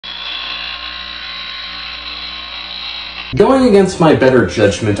Going against my better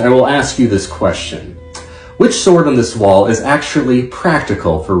judgment, I will ask you this question. Which sword on this wall is actually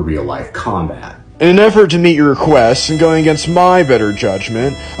practical for real-life combat? In an effort to meet your requests and going against my better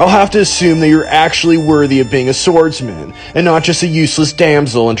judgment, I'll have to assume that you're actually worthy of being a swordsman, and not just a useless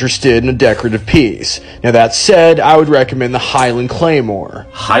damsel interested in a decorative piece. Now that said, I would recommend the Highland Claymore.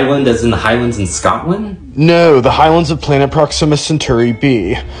 Highland as in the Highlands in Scotland? No, the Highlands of planet Proxima Centauri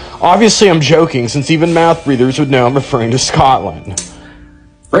b. Obviously I'm joking, since even mouth breathers would know I'm referring to Scotland.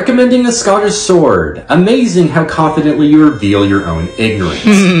 Recommending a Scottish sword. Amazing how confidently you reveal your own ignorance.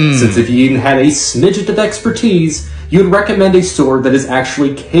 Since if you even had a smidget of expertise, you would recommend a sword that is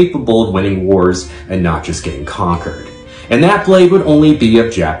actually capable of winning wars and not just getting conquered. And that blade would only be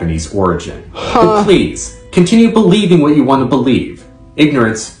of Japanese origin. But please, continue believing what you want to believe.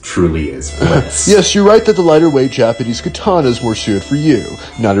 Ignorance truly is bliss. Yes, you're right that the lighter weight Japanese katana is more suited for you.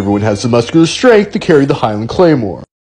 Not everyone has the muscular strength to carry the Highland Claymore.